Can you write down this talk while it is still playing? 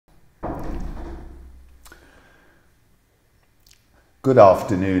Good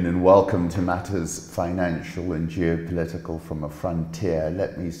afternoon and welcome to Matters Financial and Geopolitical from a Frontier.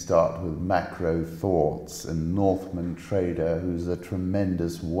 Let me start with macro thoughts and Northman Trader, who's a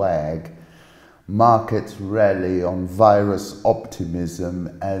tremendous wag. Markets rally on virus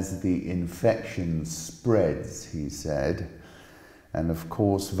optimism as the infection spreads, he said. And of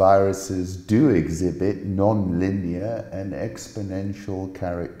course, viruses do exhibit non-linear and exponential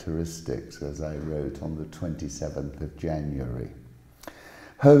characteristics, as I wrote on the 27th of January.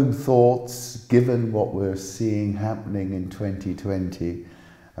 Home thoughts, given what we're seeing happening in 2020,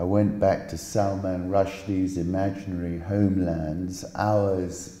 I went back to Salman Rushdie's imaginary homelands.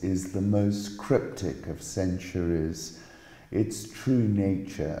 Ours is the most cryptic of centuries, its true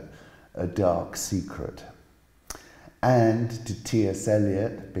nature a dark secret. And to T.S.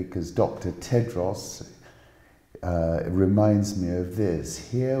 Eliot, because Dr. Tedros reminds me of this: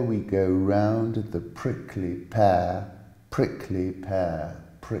 here we go round the prickly pear, prickly pear,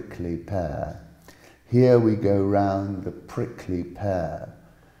 prickly pear. Here we go round the prickly pear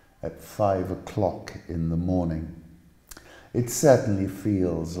at 5 o'clock in the morning. It certainly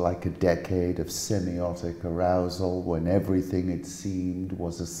feels like a decade of semiotic arousal when everything, it seemed,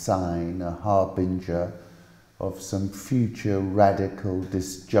 was a sign, a harbinger of some future radical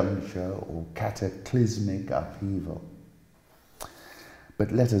disjuncture or cataclysmic upheaval.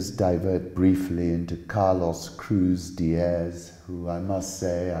 But let us divert briefly into Carlos Cruz-Diez, who I must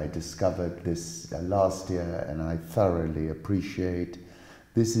say I discovered this last year and I thoroughly appreciate.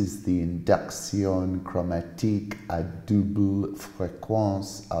 This is the induction chromatique à double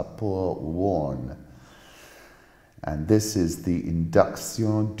fréquence à port worn. And this is the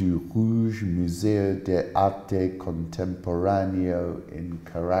Induction du Rouge Museo de Arte Contemporáneo in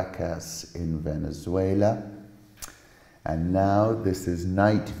Caracas in Venezuela. And now this is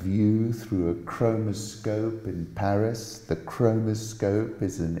night view through a chromoscope in Paris. The chromoscope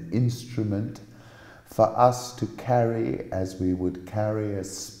is an instrument for us to carry as we would carry a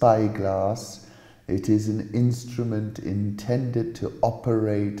spyglass. It is an instrument intended to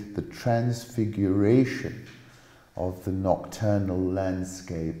operate the transfiguration of the nocturnal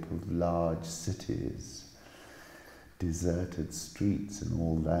landscape of large cities, deserted streets and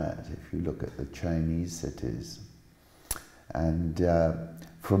all that, if you look at the Chinese cities. And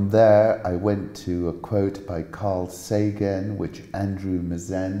from there, I went to a quote by Carl Sagan, which Andrew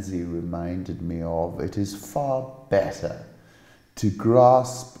Mazanzi reminded me of. It is far better to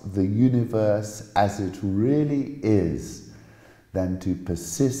grasp the universe as it really is than to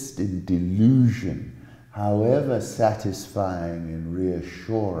persist in delusion, however satisfying and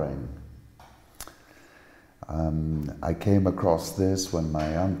reassuring. I came across this when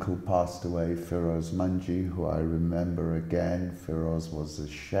my uncle passed away, Firoz Manji, who I remember again. Firoz was a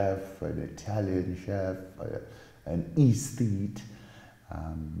chef, an Italian chef, an aesthete,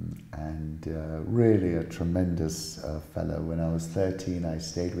 and really a tremendous fellow. When I was 13, I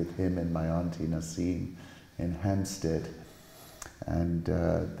stayed with him and my auntie Nassim in Hampstead. And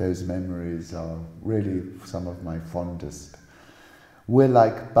those memories are really some of my fondest. We're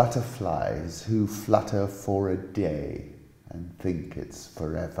like butterflies who flutter for a day and think it's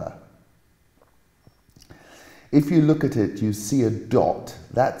forever. If you look at it, you see a dot.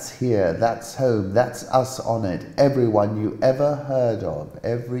 That's here, that's home, that's us on it. Everyone you ever heard of,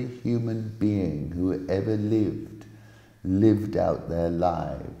 every human being who ever lived out their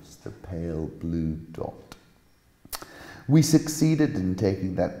lives, the pale blue dot. We succeeded in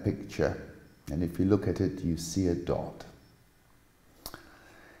taking that picture, and if you look at it, you see a dot.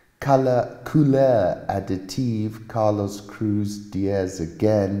 Couleur additive, Carlos Cruz-Diez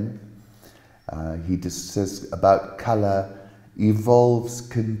again. He says about color, evolves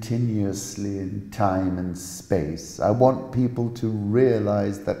continuously in time and space. I want people to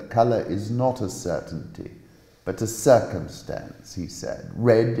realize that color is not a certainty, but a circumstance, he said.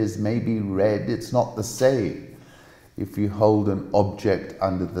 Red is maybe red, it's not the same if you hold an object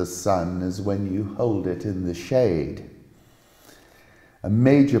under the sun as when you hold it in the shade. A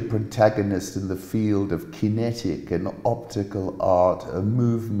major protagonist in the field of kinetic and optical art, a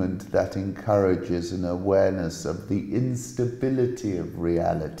movement that encourages an awareness of the instability of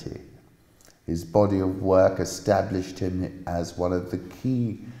reality. His body of work established him as one of the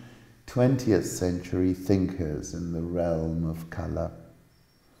key 20th century thinkers in the realm of color.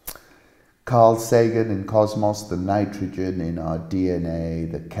 Carl Sagan in Cosmos, the nitrogen in our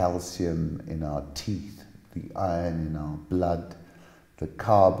DNA, the calcium in our teeth, the iron in our blood, the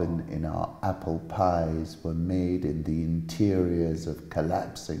carbon in our apple pies were made in the interiors of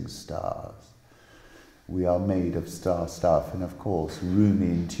collapsing stars. We are made of star stuff, and of course, Rumi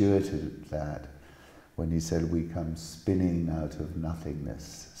intuited that when he said, "We come spinning out of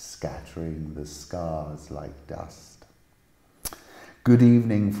nothingness, scattering the scars like dust." Good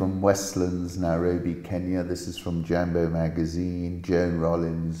evening from Westlands, Nairobi, Kenya. This is from Jambo magazine. Joan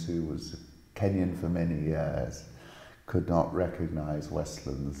Rollins, who was Kenyan for many years, could not recognize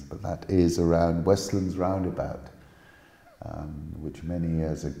Westlands, but that is around Westlands Roundabout, which many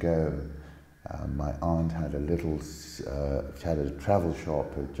years ago my aunt had a little, had a travel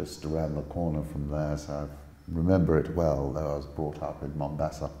shop just around the corner from there, so I remember it well, though I was brought up in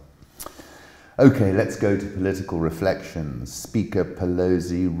Mombasa. Okay, let's go to political reflections. Speaker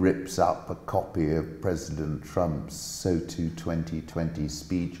Pelosi rips up a copy of President Trump's SOTU 2020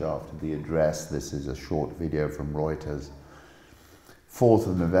 speech after the address. This is a short video from Reuters. 4th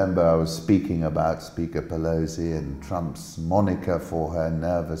of November, I was speaking about Speaker Pelosi and Trump's moniker for her,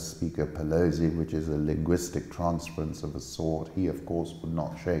 Nervous Speaker Pelosi, which is a linguistic transference of a sort. He, of course, would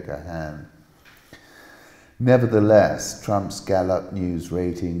not shake her hand. Nevertheless, Trump's Gallup News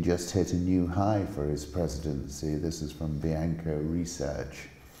rating just hit a new high for his presidency. This is from Bianco Research.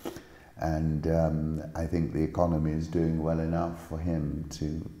 And I think the economy is doing well enough for him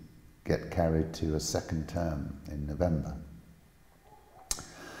to get carried to a second term in November.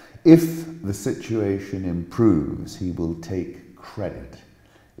 If the situation improves, he will take credit.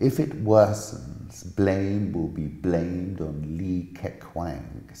 If it worsens, blame will be blamed on Li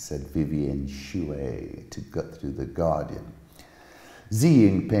Keqiang, said Vivian Xue to The Guardian. Xi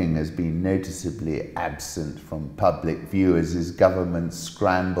Jinping has been noticeably absent from public view as his government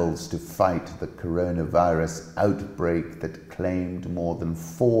scrambles to fight the coronavirus outbreak that claimed more than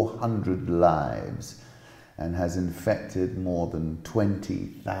 400 lives and has infected more than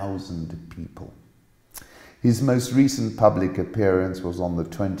 20,000 people. His most recent public appearance was on the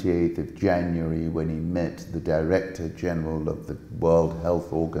 28th of January when he met the Director General of the World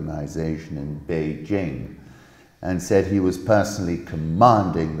Health Organization in Beijing and said he was personally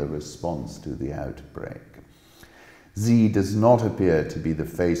commanding the response to the outbreak. Xi does not appear to be the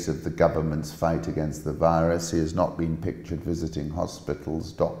face of the government's fight against the virus. He has not been pictured visiting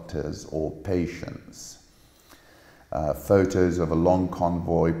hospitals, doctors, or patients. Photos of a long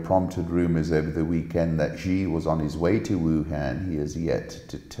convoy prompted rumors over the weekend that Xi was on his way to Wuhan. He has yet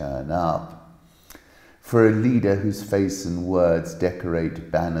to turn up. For a leader whose face and words decorate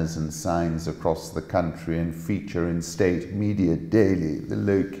banners and signs across the country and feature in state media daily, the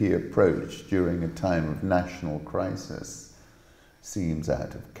low-key approach during a time of national crisis seems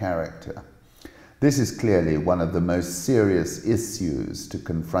out of character. This is clearly one of the most serious issues to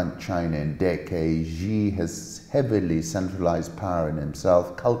confront China in decades. Xi has heavily centralized power in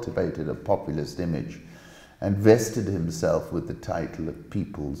himself, cultivated a populist image, and vested himself with the title of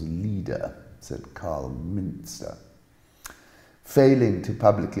people's leader, said Karl Minzner. Failing to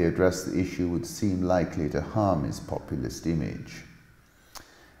publicly address the issue would seem likely to harm his populist image.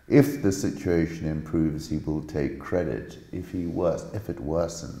 If the situation improves, he will take credit. If it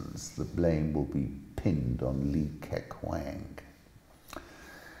worsens, the blame will be pinned on Li Keqiang.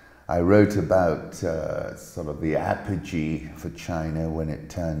 I wrote about sort of the apogee for China when it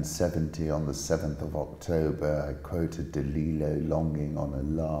turned 70 on the 7th of October. I quoted DeLillo, longing on a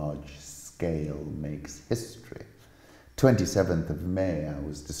large scale makes history. 27th of May, I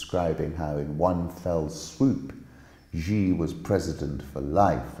was describing how in one fell swoop, Xi was president for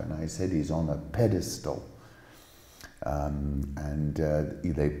life, and I said he's on a pedestal.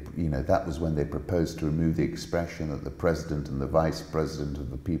 That was when they proposed to remove the expression that the president and the vice president of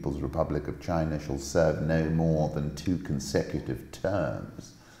the People's Republic of China shall serve no more than 2 consecutive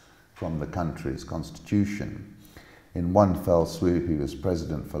terms from the country's constitution. In one fell swoop, he was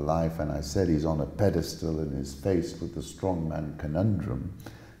president for life, and I said he's on a pedestal and is faced with the strongman conundrum.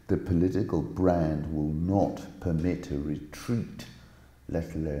 The political brand will not permit a retreat,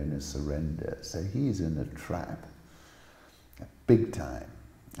 let alone a surrender. So he's in a trap, big time,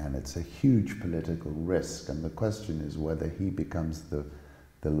 and it's a huge political risk. And the question is whether he becomes the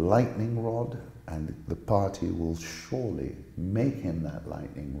lightning rod, and the party will surely make him that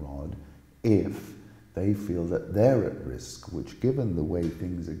lightning rod if they feel that they're at risk, which, given the way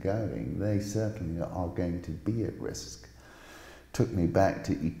things are going, they certainly are going to be at risk. Took me back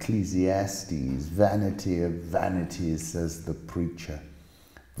to Ecclesiastes. Vanity of vanities, says the preacher.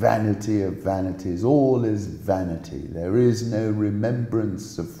 Vanity of vanities, all is vanity. There is no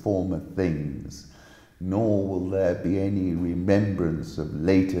remembrance of former things, nor will there be any remembrance of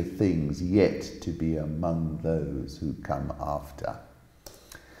later things yet to be among those who come after.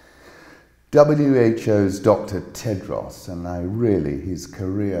 WHO's Dr. Tedros, and his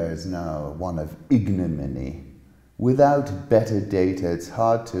career is now one of ignominy, Without better data, it's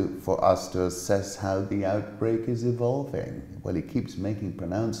hard for us to assess how the outbreak is evolving. Well, he keeps making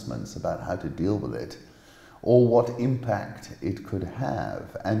pronouncements about how to deal with it, or what impact it could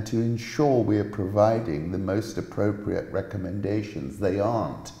have, and to ensure we are providing the most appropriate recommendations. They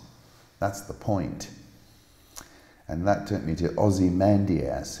aren't. That's the point. And that took me to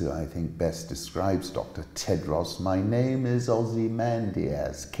Ozymandias, who I think best describes Dr. Tedros. My name is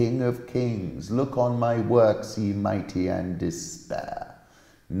Ozymandias, King of Kings. Look on my works, ye mighty, and despair.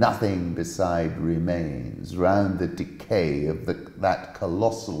 Nothing beside remains round the decay of that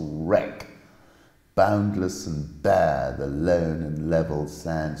colossal wreck. Boundless and bare, the lone and level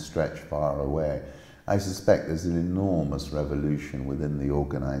sands stretch far away. I suspect there's an enormous revolution within the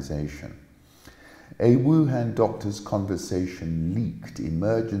organization. A Wuhan doctor's conversation leaked.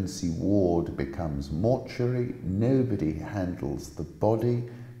 Emergency ward becomes mortuary. Nobody handles the body.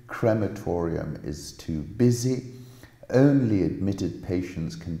 Crematorium is too busy. Only admitted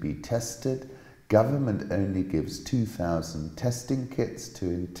patients can be tested. Government only gives 2,000 testing kits to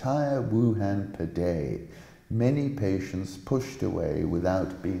entire Wuhan per day. Many patients pushed away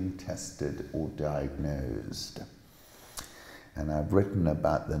without being tested or diagnosed. And I've written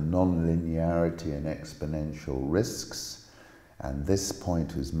about the non-linearity and exponential risks. And this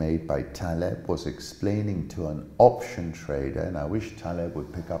point was made by Taleb, was explaining to an option trader, and I wish Taleb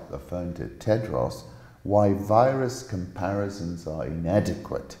would pick up the phone to Tedros, why virus comparisons are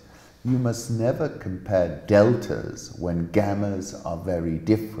inadequate. You must never compare deltas when gammas are very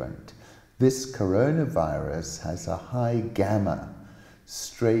different. This coronavirus has a high gamma,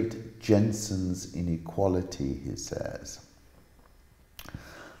 straight Jensen's inequality, he says.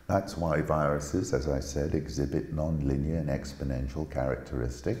 That's why viruses, as I said, exhibit non-linear and exponential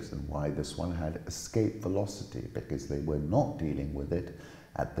characteristics, and why this one had escape velocity, because they were not dealing with it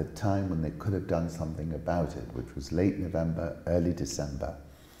at the time when they could have done something about it, which was late November, early December.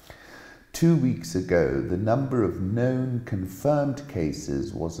 2 weeks ago, the number of known confirmed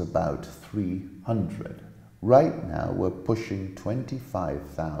cases was about 300. Right now, we're pushing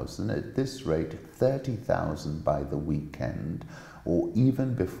 25,000. At this rate, 30,000 by the weekend, or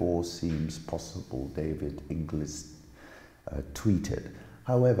even before seems possible, David Inglis tweeted.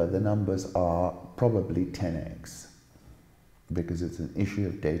 However, the numbers are probably 10x, because it's an issue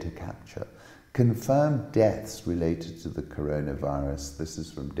of data capture. Confirmed deaths related to the coronavirus. This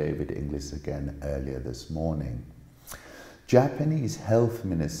is from David Inglis again earlier this morning. Japanese health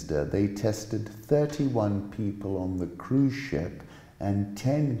minister, they tested 31 people on the cruise ship and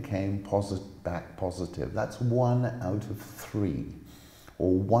 10 came back positive. That's 1 out of 3,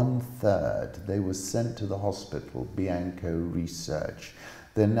 or 1/3. They were sent to the hospital, Bianco Research.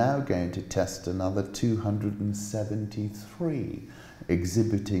 They're now going to test another 273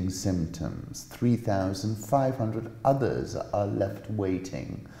 exhibiting symptoms. 3,500 others are left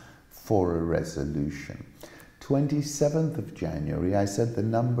waiting for a resolution. 27th of January, I said the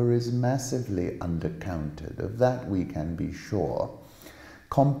number is massively undercounted. Of that we can be sure.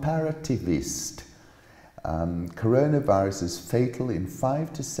 Comparativist. Coronavirus is fatal in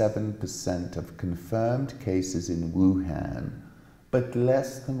 5 to 7% of confirmed cases in Wuhan, but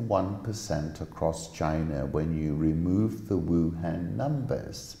less than 1% across China when you remove the Wuhan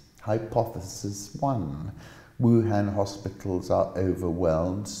numbers. Hypothesis 1. Wuhan hospitals are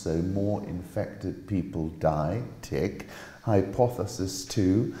overwhelmed, so more infected people die, tick. Hypothesis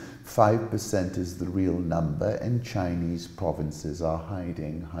 2. 5% is the real number, and Chinese provinces are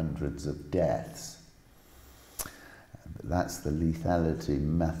hiding hundreds of deaths. That's the lethality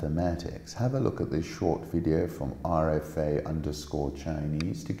mathematics. Have a look at this short video from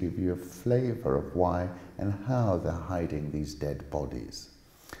RFA_Chinese to give you a flavor of why and how they're hiding these dead bodies.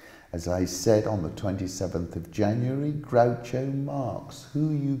 As I said on the 27th of January, Groucho Marx, who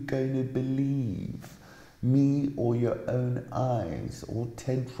are you going to believe? Me or your own eyes, or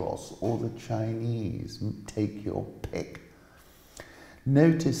Tedros, or the Chinese? Take your pick.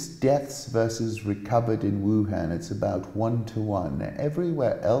 Notice deaths versus recovered in Wuhan. It's about 1-to-1.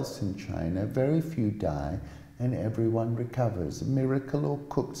 Everywhere else in China, very few die and everyone recovers. Miracle or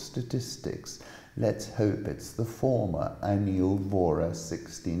cooked statistics? Let's hope it's the former. Anil Vora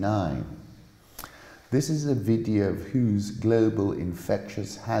 69. This is a video of WHO's Global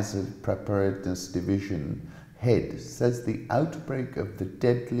Infectious Hazard Preparedness Division head says the outbreak of the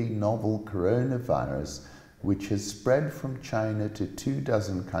deadly novel coronavirus, which has spread from China to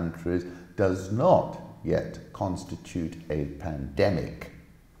 24 countries, does not yet constitute a pandemic.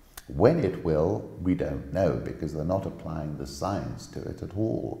 When it will, we don't know, because they're not applying the science to it at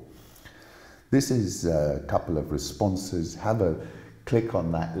all. This is a couple of responses. Have a click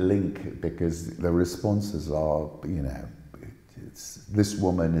on that link, because the responses are, you know, this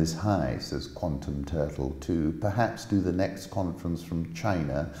woman is high, says Quantum Turtle 2. Perhaps do the next conference from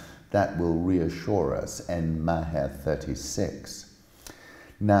China. That will reassure us. N. Maher 36.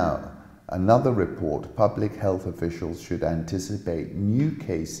 Now, another report, public health officials should anticipate new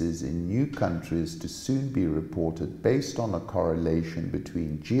cases in new countries to soon be reported based on a correlation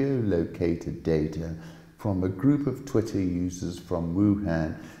between geolocated data from a group of Twitter users from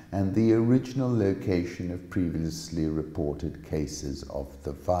Wuhan and the original location of previously reported cases of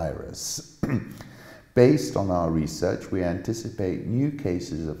the virus. Based on our research, we anticipate new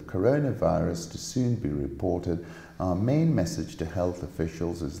cases of coronavirus to soon be reported. Our main message to health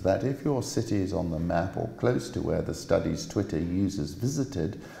officials is that if your city is on the map or close to where the study's Twitter users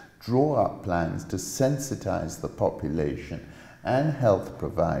visited, draw up plans to sensitize the population and health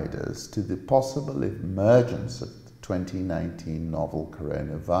providers to the possible emergence of the 2019 novel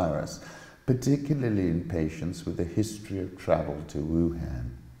coronavirus, particularly in patients with a history of travel to Wuhan.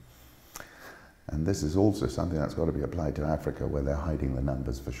 And this is also something that's got to be applied to Africa, where they're hiding the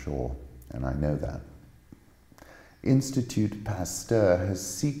numbers for sure, and I know that. Institut Pasteur has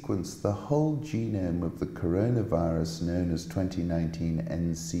sequenced the whole genome of the coronavirus known as 2019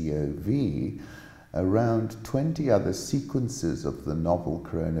 NCOV. Around 20 other sequences of the novel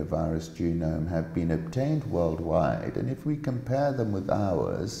coronavirus genome have been obtained worldwide, and if we compare them with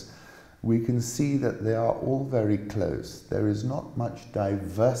ours, we can see that they are all very close. There is not much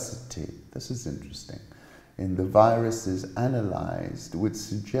diversity, this is interesting, in the viruses analyzed, which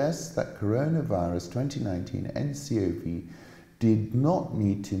suggests that coronavirus 2019 NCOV did not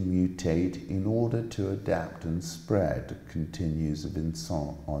need to mutate in order to adapt and spread, continues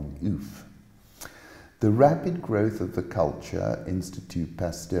Vincent on OOF. The rapid growth of the culture, Institut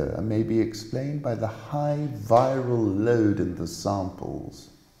Pasteur, may be explained by the high viral load in the samples.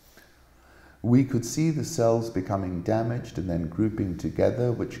 We could see the cells becoming damaged and then grouping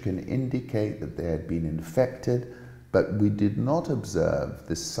together, which can indicate that they had been infected, but we did not observe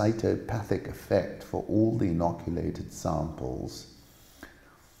the cytopathic effect for all the inoculated samples.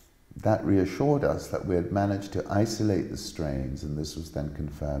 That reassured us that we had managed to isolate the strains, and this was then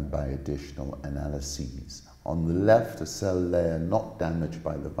confirmed by additional analyses. On the left, a cell layer not damaged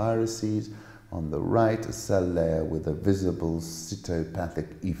by the viruses. On the right, a cell layer with a visible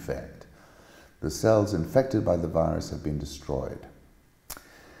cytopathic effect. The cells infected by the virus have been destroyed.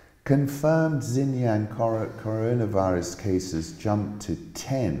 Confirmed Xinjiang coronavirus cases jumped to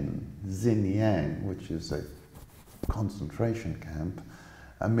 10. Xinjiang, which is a concentration camp,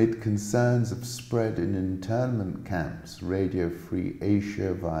 amid concerns of spread in internment camps, Radio Free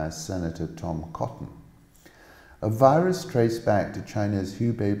Asia via Senator Tom Cotton. A virus traced back to China's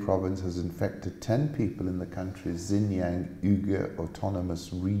Hubei province has infected 10 people in the country's Xinjiang Uyghur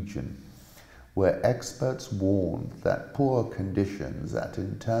Autonomous Region, where experts warned that poor conditions at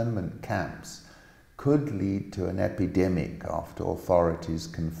internment camps could lead to an epidemic after authorities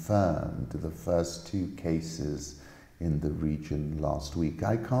confirmed the first 2 cases in the region last week.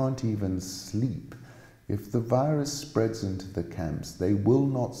 I can't even sleep. If the virus spreads into the camps, they will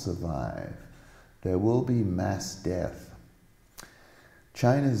not survive. There will be mass death.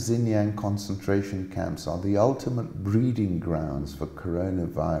 China's Xinjiang concentration camps are the ultimate breeding grounds for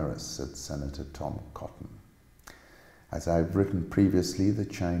coronavirus, said Senator Tom Cotton. As I've written previously, the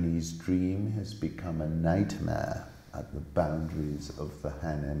Chinese dream has become a nightmare at the boundaries of the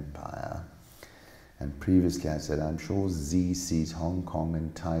Han Empire. And previously I said, I'm sure Xi sees Hong Kong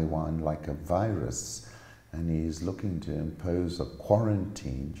and Taiwan like a virus, and he is looking to impose a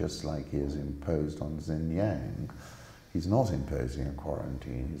quarantine just like he has imposed on Xinjiang. He's not imposing a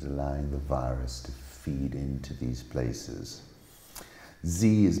quarantine, he's allowing the virus to feed into these places.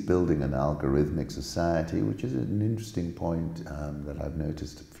 Xi is building an algorithmic society, which is an interesting point that I've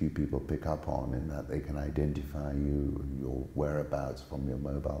noticed a few people pick up on, in that they can identify you and your whereabouts from your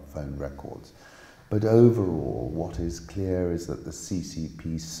mobile phone records. But overall, what is clear is that the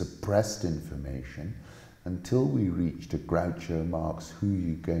CCP suppressed information until we reached a Groucho Marx "who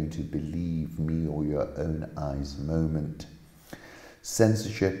you going to believe, me or your own eyes" moment.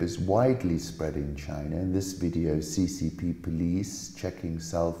 Censorship is widely spread in China. In this video, CCP police checking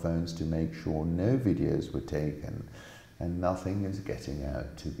cell phones to make sure no videos were taken and nothing is getting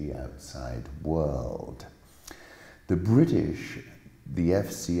out to the outside world. The British, the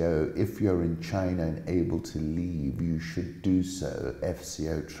FCO, if you're in China and able to leave, you should do so.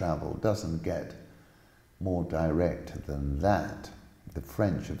 FCO travel doesn't get more direct than that. The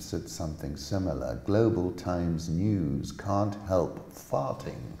French have said something similar. Global Times News can't help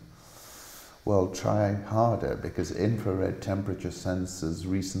farting. Well, try harder, because infrared temperature sensors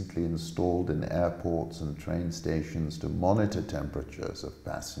recently installed in airports and train stations to monitor temperatures of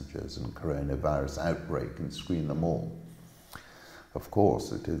passengers and coronavirus outbreak and screen them all. Of course,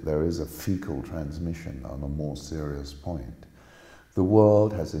 there is a fecal transmission on a more serious point. The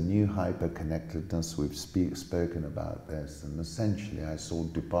world has a new hyper-connectedness. We've spoken about this, and essentially I saw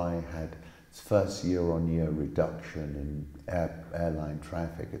Dubai had its first year-on-year reduction in airline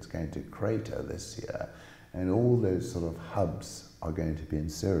traffic. It's going to crater this year, and all those sort of hubs are going to be in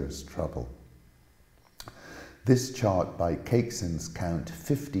serious trouble. This chart, by Keqiang's count,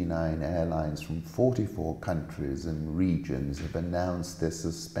 59 airlines from 44 countries and regions have announced they're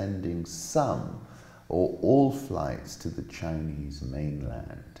suspending some or all flights to the Chinese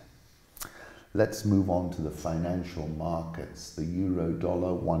mainland. Let's move on to the financial markets. The euro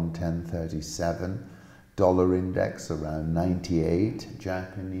dollar 110.37, dollar index around 98,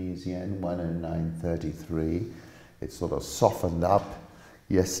 Japanese yen 109.33. It sort of softened up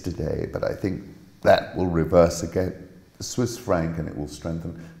yesterday, but I think that will reverse again. The Swiss franc, and it will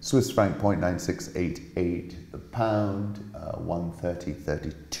strengthen. Swiss franc 0.9688, the pound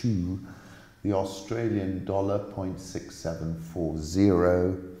 130.32, the Australian dollar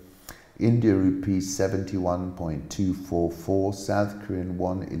 0.6740, India rupee 71.244, South Korean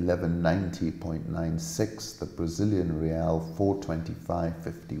won 1190.96, the Brazilian real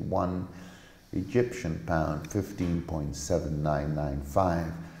 425.51, Egyptian pound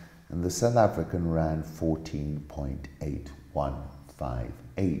 15.7995, and the South African rand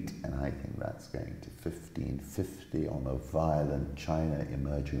 14.8158, and I think that's going to 15.50 on a violent China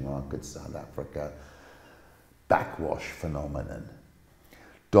emerging market South Africa backwash phenomenon.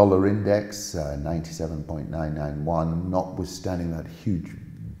 Dollar index 97.991, notwithstanding that huge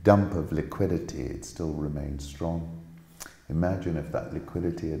dump of liquidity, it still remains strong. Imagine if that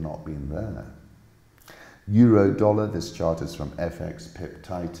liquidity had not been there. Euro dollar, this chart is from FX Pip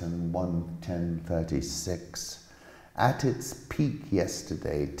Titan, 110.36. At its peak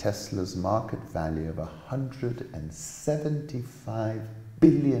yesterday, Tesla's market value of $175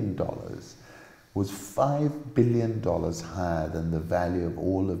 billion was $5 billion higher than the value of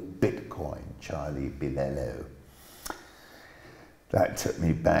all of Bitcoin, Charlie Bilello. That took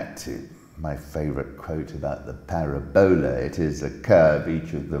me back to my favorite quote about the parabola. It is a curve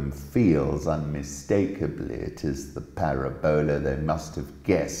each of them feels unmistakably. It is the parabola they must have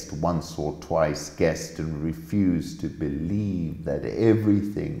guessed, once or twice guessed, and refused to believe that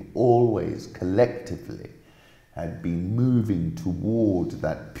everything always collectively had been moving toward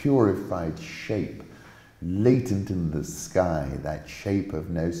that purified shape latent in the sky, that shape of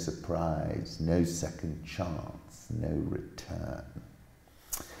no surprise, no second chance, no return.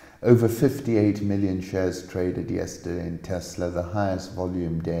 Over 58 million shares traded yesterday in Tesla, the highest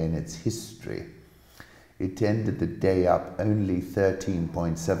volume day in its history. It ended the day up only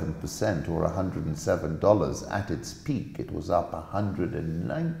 13.7%, or $107. At its peak, it was up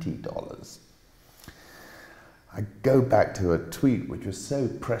 $190. I go back to a tweet which was so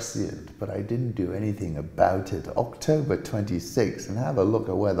prescient, but I didn't do anything about it. October 26, and have a look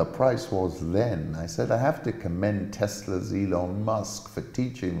at where the price was then. I said, I have to commend Tesla's Elon Musk for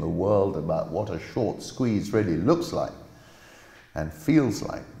teaching the world about what a short squeeze really looks like and feels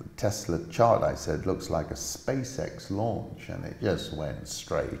like. The Tesla chart, I said, looks like a SpaceX launch, and it just went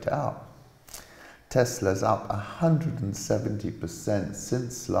straight up. Tesla's up 170%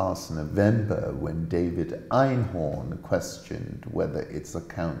 since last November, when David Einhorn questioned whether its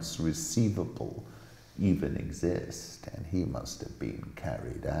accounts receivable even exist, and he must have been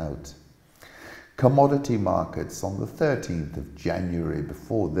carried out. Commodity markets on the 13th of January,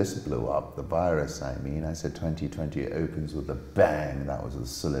 before this blew up, the virus I mean, I said 2020 opens with a bang. That was the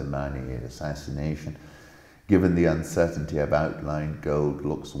Soleimani assassination. Given the uncertainty I've outlined, gold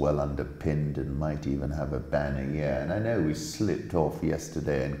looks well underpinned and might even have a banner year. And I know we slipped off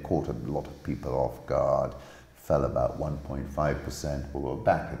yesterday and caught a lot of people off guard. Fell about 1.5%, but we're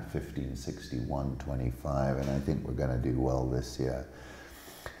back at 1561.25, and I think we're going to do well this year.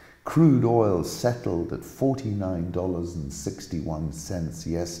 Crude oil settled at $49.61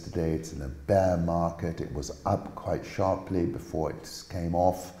 yesterday. It's in a bear market. It was up quite sharply before it came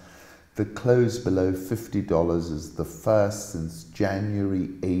off. The close below $50 is the first since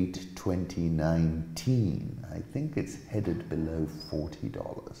January 8, 2019. I think it's headed below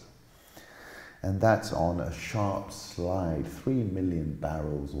 $40. And that's on a sharp slide. 3 million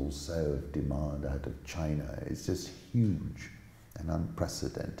barrels or so of demand out of China. It's just huge and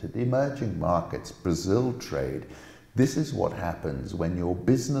unprecedented. Emerging markets, Brazil trade. This is what happens when your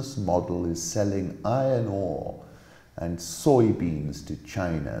business model is selling iron ore and soybeans to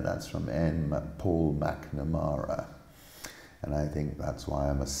China. That's from Paul McNamara. And I think that's why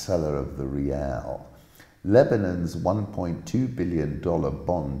I'm a seller of the Rial. Lebanon's $1.2 billion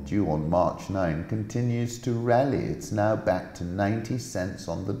bond due on March 9 continues to rally. It's now back to 90 cents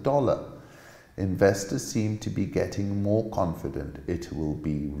on the dollar. Investors seem to be getting more confident it will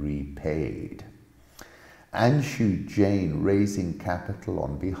be repaid. Anshu Jain raising capital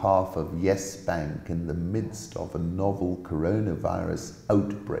on behalf of Yes Bank in the midst of a novel coronavirus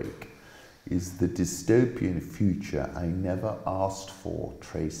outbreak is the dystopian future I never asked for,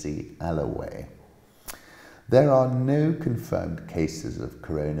 Tracy Alloway. There are no confirmed cases of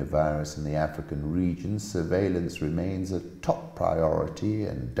coronavirus in the African region. Surveillance remains a top priority,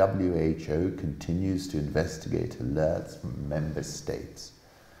 and WHO continues to investigate alerts from member states.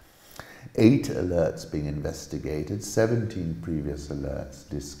 8 alerts being investigated, 17 previous alerts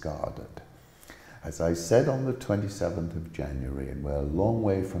discarded. As I said on the 27th of January, and we're a long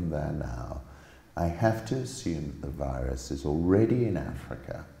way from there now, I have to assume that the virus is already in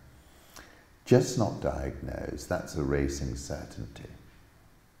Africa, just not diagnosed. That's a racing certainty.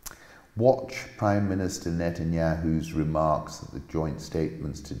 Watch Prime Minister Netanyahu's remarks at the joint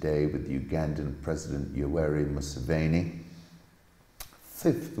statements today with Ugandan President Yoweri Museveni.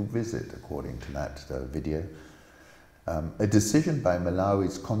 5th visit, according to that video. A decision by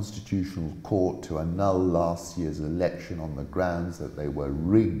Malawi's Constitutional Court to annul last year's election on the grounds that they were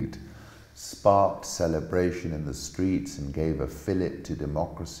rigged sparked celebration in the streets and gave a fillip to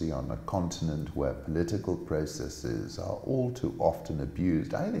democracy on a continent where political processes are all too often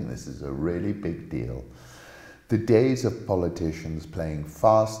abused. I think this is a really big deal. The days of politicians playing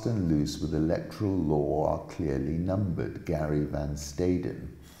fast and loose with electoral law are clearly numbered. Gary Van Staden,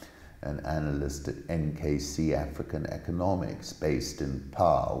 an analyst at NKC African Economics based in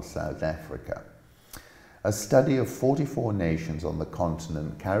Paarl, South Africa. A study of 44 nations on the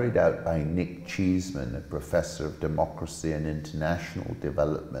continent carried out by Nick Cheeseman, a professor of democracy and international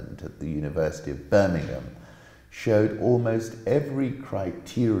development at the University of Birmingham, showed almost every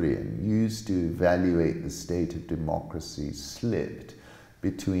criterion used to evaluate the state of democracy slipped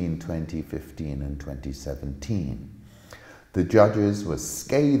between 2015 and 2017. The judges were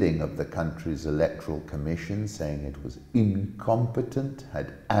scathing of the country's electoral commission, saying it was incompetent,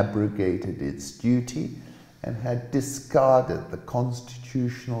 had abrogated its duty, and had discarded the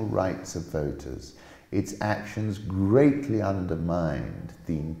constitutional rights of voters. Its actions greatly undermined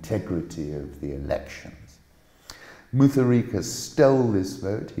the integrity of the elections. Mutharika stole this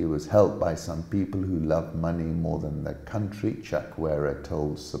vote. He was helped by some people who love money more than their country, Chakwera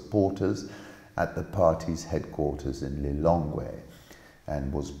told supporters at the party's headquarters in Lilongwe,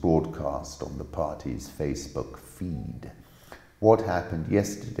 and was broadcast on the party's Facebook feed. What happened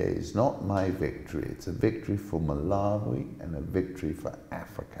yesterday is not my victory. It's a victory for Malawi and a victory for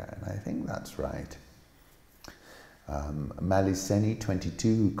Africa, and I think that's right. Maliseni,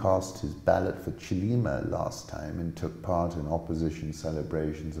 22, who cast his ballot for Chilima last time and took part in opposition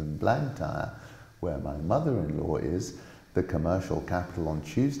celebrations in Blantyre, where my mother-in-law is, the commercial capital, on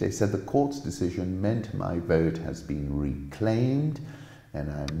Tuesday, said the court's decision meant my vote has been reclaimed and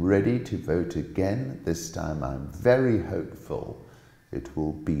I'm ready to vote again. This time I'm very hopeful it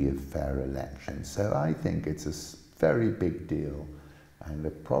will be a fair election. So I think it's a very big deal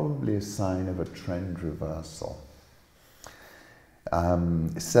and probably a sign of a trend reversal.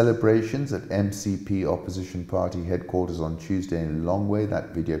 Celebrations at MCP opposition party headquarters on Tuesday in Lilongwe. That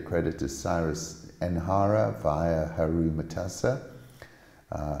video credit to Cyrus Enhara via Haru Matassa.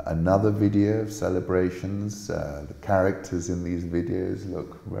 Another video of celebrations. The characters in these videos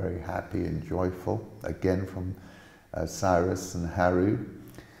look very happy and joyful. Again from Cyrus and Haru.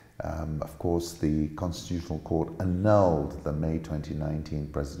 Of course, the Constitutional Court annulled the May 2019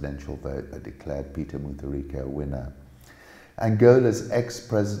 presidential vote that declared Peter Mutharika a winner. Angola's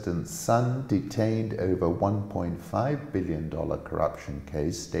ex-president's son detained over $1.5 billion corruption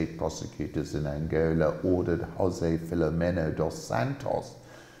case. State prosecutors in Angola ordered Jose Filomeno dos Santos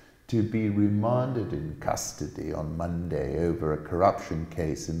to be remanded in custody on Monday over a corruption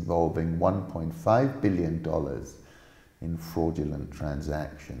case involving $1.5 billion in fraudulent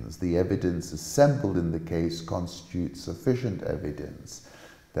transactions. The evidence assembled in the case constitutes sufficient evidence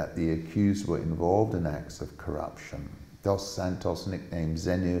that the accused were involved in acts of corruption. Dos Santos, nicknamed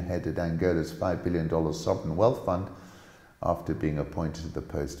Zenu, headed Angola's $5 billion sovereign wealth fund after being appointed to the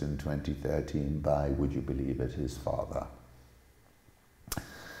post in 2013 by, would you believe it, his father.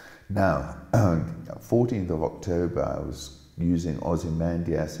 Now, 14th of October, I was using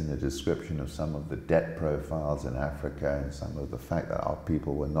Ozymandias in a description of some of the debt profiles in Africa and some of the fact that our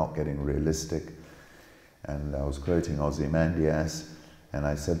people were not getting realistic. And I was quoting Ozymandias, and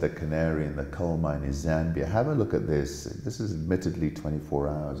I said the canary in the coal mine is Zambia. Have a look at this. This is admittedly 24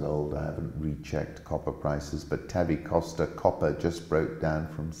 hours old. I haven't rechecked copper prices, but Tavi Costa copper just broke down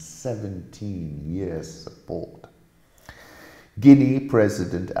from 17 years support. Guinea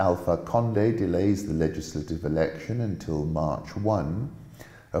President Alpha Condé delays the legislative election until March 1.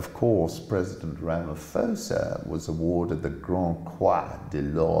 Of course, President Ramaphosa was awarded the Grand Croix de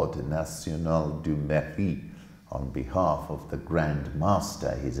l'Ordre National du Mérite on behalf of the Grand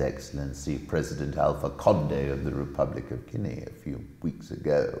Master, His Excellency President Alpha Condé of the Republic of Guinea a few weeks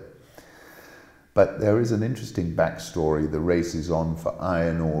ago. But there is an interesting backstory. The race is on for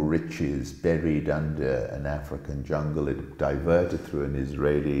iron ore riches buried under an African jungle. It diverted through an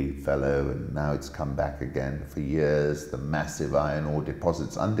Israeli fellow, and now it's come back again. For years, the massive iron ore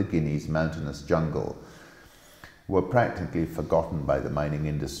deposits under Guinea's mountainous jungle were practically forgotten by the mining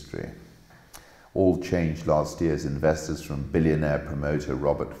industry. All changed last year as investors from billionaire promoter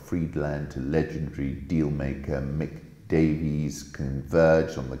Robert Friedland to legendary dealmaker Mick Davies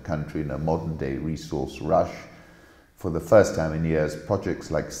converged on the country in a modern-day resource rush. For the first time in years, projects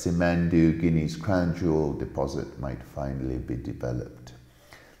like Simandu, Guinea's crown jewel deposit, might finally be developed.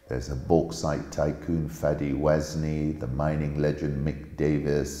 There's a bauxite tycoon Fadi Wazni, the mining legend Mick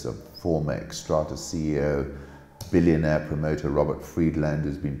Davis, a former Xstrata CEO, billionaire promoter Robert Friedland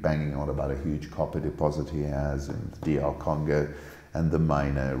has been banging on about a huge copper deposit he has in the DR Congo, and the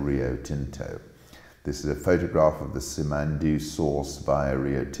miner Rio Tinto. This is a photograph of the Simandu source via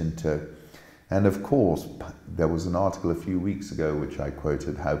Rio Tinto. And of course, there was an article a few weeks ago which I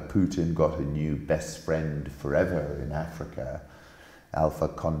quoted how Putin got a new best friend forever in Africa. Alpha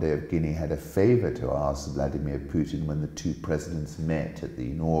Condé of Guinea had a favor to ask Vladimir Putin when the two presidents met at the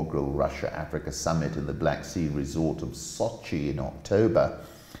inaugural Russia-Africa summit in the Black Sea resort of Sochi in October.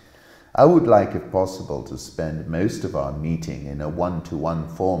 I would like, if possible, to spend most of our meeting in a one-to-one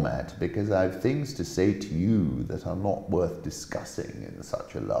format because I have things to say to you that are not worth discussing in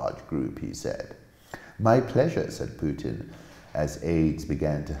such a large group, he said. My pleasure, said Putin, as aides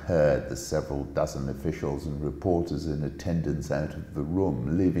began to herd the several dozen officials and reporters in attendance out of the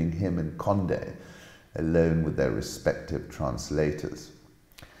room, leaving him and Condé alone with their respective translators.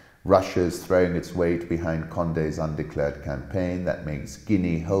 Russia is throwing its weight behind Condé's undeclared campaign that makes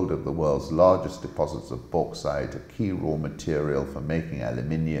Guinea hold of the world's largest deposits of bauxite, a key raw material for making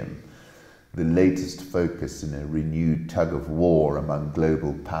aluminium, the latest focus in a renewed tug-of-war among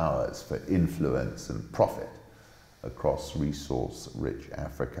global powers for influence and profit across resource-rich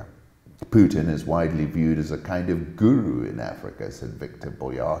Africa. Putin is widely viewed as a kind of guru in Africa, said Viktor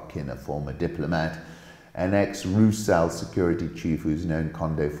Boyarkin, a former diplomat. An ex-Rusal security chief who's known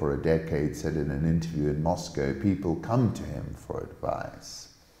Condé for a decade said in an interview in Moscow, people come to him for advice.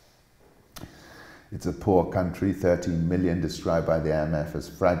 It's a poor country, 13 million described by the IMF as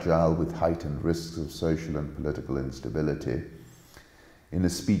fragile with heightened risks of social and political instability. In a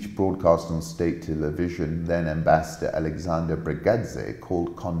speech broadcast on state television, then Ambassador Alexander Bregadze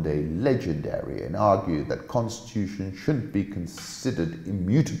called Condé legendary and argued that constitutions shouldn't be considered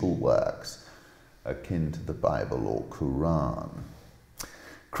immutable works akin to the Bible or Quran.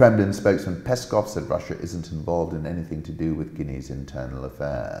 Kremlin spokesman Peskov said Russia isn't involved in anything to do with Guinea's internal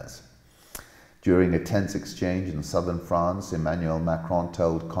affairs. During a tense exchange in southern France, Emmanuel Macron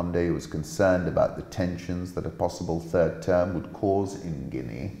told Condé he was concerned about the tensions that a possible third term would cause in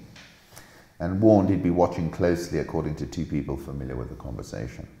Guinea and warned he'd be watching closely, according to two people familiar with the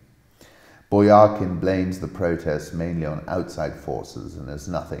conversation. Boyarkin blames the protests mainly on outside forces and has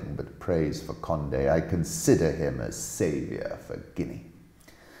nothing but praise for Condé. I consider him a savior for Guinea.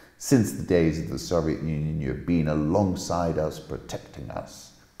 Since the days of the Soviet Union, you've been alongside us, protecting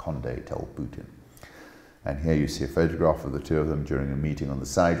us, Condé told Putin. And here you see a photograph of the two of them during a meeting on the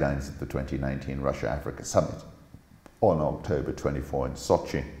sidelines of the 2019 Russia-Africa Summit on October 24 in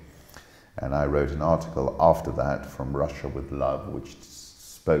Sochi. And I wrote an article after that from Russia with Love, which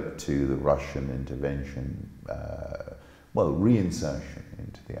spoke to the Russian intervention, reinsertion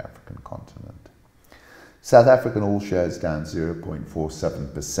into the African continent. South African All Shares down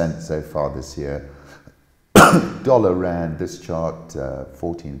 0.47% so far this year. Dollar Rand, this chart,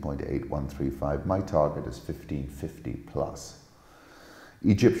 14.8135. My target is 1550 plus.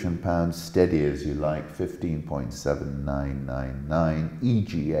 Egyptian pound, steady as you like, 15.7999.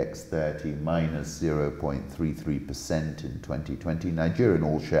 EGX 30 minus 0.33% in 2020. Nigerian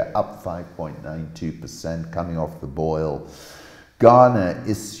All Share up 5.92%, coming off the boil. Ghana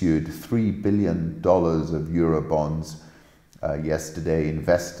issued $3 billion of Eurobonds Yesterday,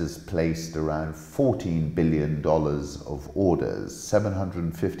 investors placed around $14 billion of orders.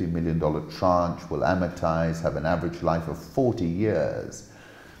 $750 million tranche will amortize, have an average life of 40 years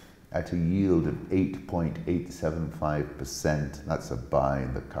at a yield of 8.875%. That's a buy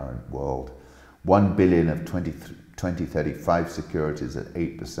in the current world. 1 billion of 2035 securities at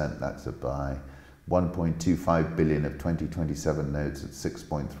 8%. That's a buy. 1.25 billion of 2027 notes at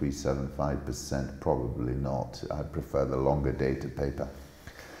 6.375%, probably not. I prefer the longer dated paper.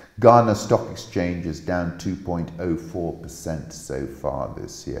 Ghana Stock Exchange is down 2.04% so far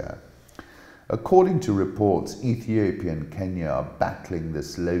this year. According to reports, Ethiopia and Kenya are battling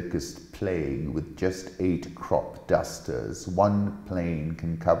this locust plague with just 8 crop dusters. One plane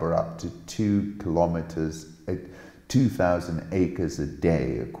can cover up to 2 kilometers, 2,000 acres a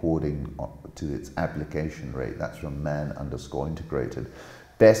day, according to its application rate. That's from Man_integrated.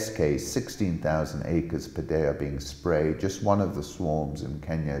 Best case, 16,000 acres per day are being sprayed. Just one of the swarms in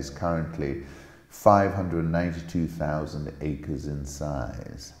Kenya is currently 592,000 acres in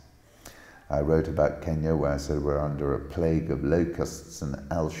size. I wrote about Kenya where I said we're under a plague of locusts and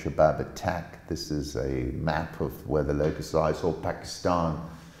Al-Shabaab attack. This is a map of where the locusts are. I saw Pakistan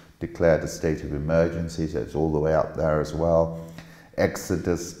declared a state of emergency, so it's all the way up there as well.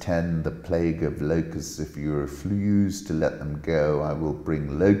 Exodus 10, the plague of locusts. If you refuse to let them go, I will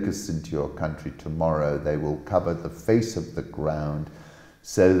bring locusts into your country tomorrow. They will cover the face of the ground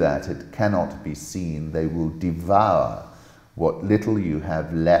so that it cannot be seen. They will devour what little you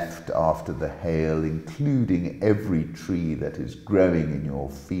have left after the hail, including every tree that is growing in your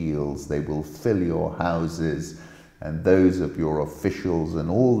fields. They will fill your houses and those of your officials and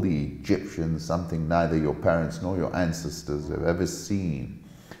all the Egyptians, something neither your parents nor your ancestors have ever seen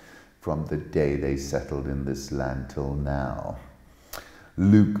from the day they settled in this land till now.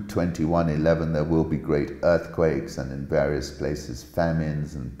 Luke 21:11, there will be great earthquakes and in various places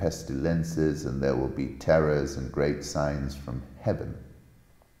famines and pestilences, and there will be terrors and great signs from heaven.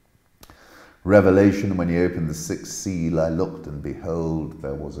 Revelation, when he opened the 6th seal, I looked and behold,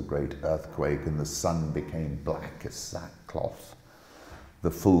 there was a great earthquake and the sun became black as sackcloth.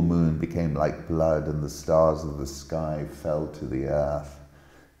 The full moon became like blood and the stars of the sky fell to the earth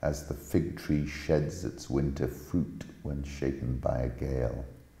as the fig tree sheds its winter fruit when shaken by a gale.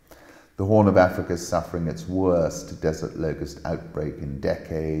 The Horn of Africa is suffering its worst desert locust outbreak in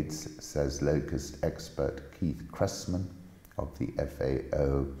decades, says locust expert Keith Cressman of the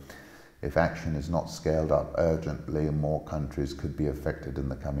FAO. If action is not scaled up urgently, more countries could be affected in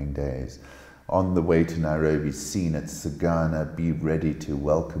the coming days. On the way to Nairobi, seen at Sagana, be ready to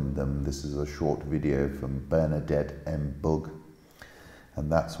welcome them. This is a short video from Bernadette M. Bug. And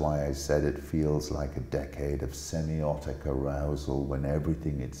that's why I said it feels like a decade of semiotic arousal when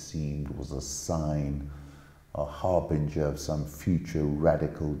everything it seemed was a sign, a harbinger of some future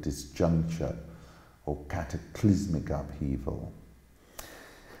radical disjuncture or cataclysmic upheaval.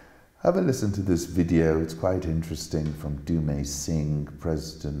 Have a listen to this video. It's quite interesting, from Dume Singh,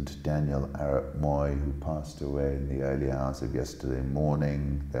 President Daniel Arap Moi, who passed away in the early hours of yesterday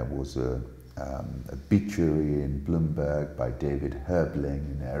morning. There was a obituary in Bloomberg by David Herbling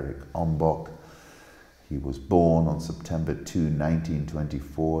and Eric Ombok. He was born on September 2,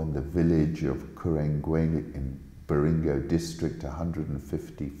 1924 in the village of Kurengweng in Baringo district,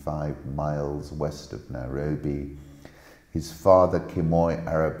 155 miles west of Nairobi. His father, Kimoy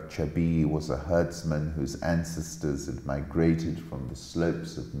Arab Chabi, was a herdsman whose ancestors had migrated from the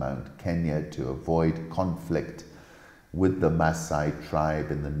slopes of Mount Kenya to avoid conflict with the Maasai tribe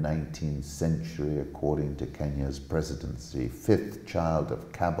in the 19th century, according to Kenya's presidency. 5th child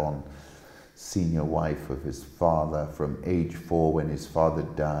of Kabon, senior wife of his father. From age 4, when his father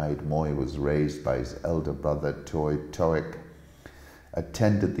died, Moi was raised by his elder brother, Toroitich,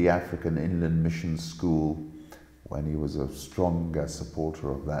 attended the African Inland Mission School when he was a stronger supporter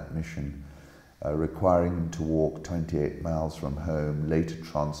of that mission, requiring him to walk 28 miles from home, later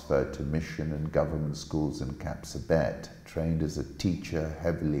transferred to mission and government schools in Kapsabet, trained as a teacher,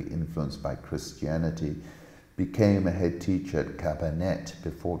 heavily influenced by Christianity, became a head teacher at Cabinet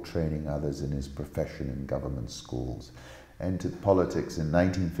before training others in his profession in government schools, entered politics in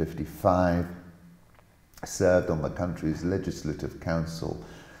 1955, served on the country's Legislative Council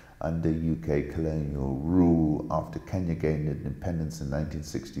under UK colonial rule. After Kenya gained independence in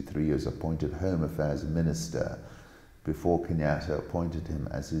 1963, he was appointed Home Affairs Minister before Kenyatta appointed him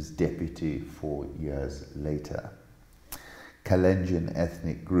as his deputy 4 years later. Kalenjin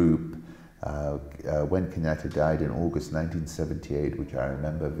ethnic group, when Kenyatta died in August 1978, which I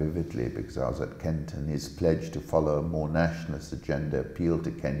remember vividly because I was at Kenton, his pledge to follow a more nationalist agenda appealed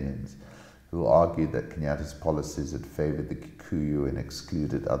to Kenyans who argued that Kenyatta's policies had favoured the Kikuyu and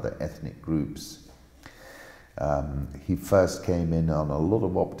excluded other ethnic groups. He first came in on a lot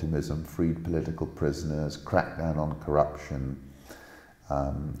of optimism, freed political prisoners, cracked down on corruption.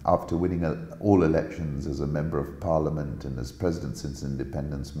 After winning all elections as a member of parliament and as president since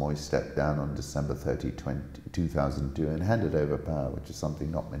independence, Moi stepped down on December 30, 2002 and handed over power, which is something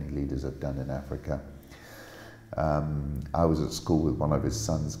not many leaders have done in Africa. I was at school with one of his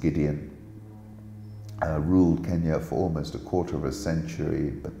sons, Gideon, ruled Kenya for almost a quarter of a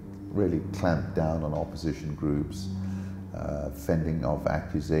century, but really clamped down on opposition groups, fending off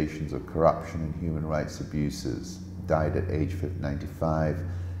accusations of corruption and human rights abuses. Died at age 95.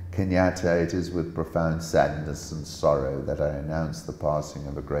 Kenyatta, it is with profound sadness and sorrow that I announce the passing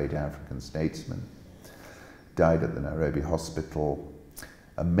of a great African statesman. Died at the Nairobi hospital,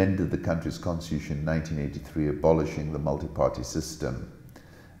 amended the country's constitution in 1983, abolishing the multi-party system.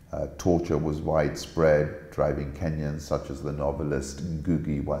 Torture was widespread, driving Kenyans such as the novelist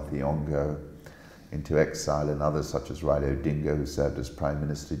Ngugi wa Thiong'o into exile, and others such as Raila Odinga, who served as Prime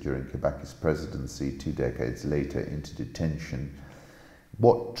Minister during Kibaki's presidency, 2 decades later, into detention.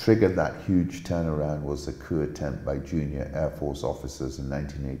 What triggered that huge turnaround was a coup attempt by junior Air Force officers in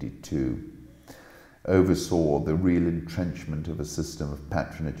 1982. Oversaw the real entrenchment of a system of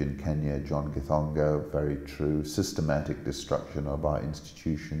patronage in Kenya, John Githongo, very true. Systematic destruction of our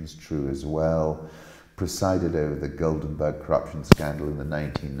institutions, true as well. Presided over the Goldenberg corruption scandal in the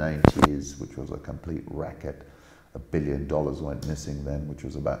 1990s, which was a complete racket. $1 billion went missing then, which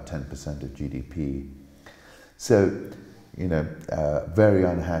was about 10% of GDP. So, you know, very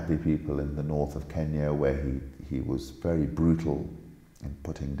unhappy people in the north of Kenya, where he was very brutal in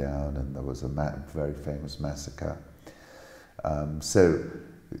putting down, and there was a very famous massacre.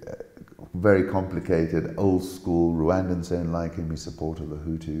 Very complicated, old school. Rwandans don't like him. He's supporter of the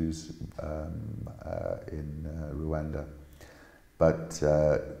Hutus in Rwanda. But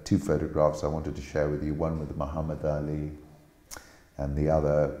 2 photographs I wanted to share with you, one with Muhammad Ali, and the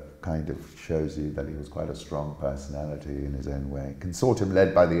other kind of shows you that he was quite a strong personality in his own way. Consortium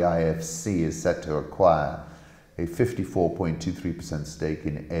led by the IFC is set to acquire a 54.23% stake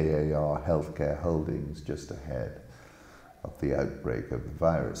in AAR Healthcare Holdings, just ahead of the outbreak of the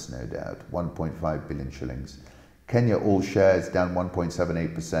virus, no doubt. 1.5 billion shillings. Kenya All Share is down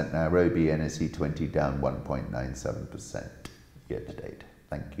 1.78%. Nairobi NSE20 down 1.97% year to date.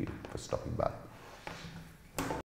 Thank you for stopping by.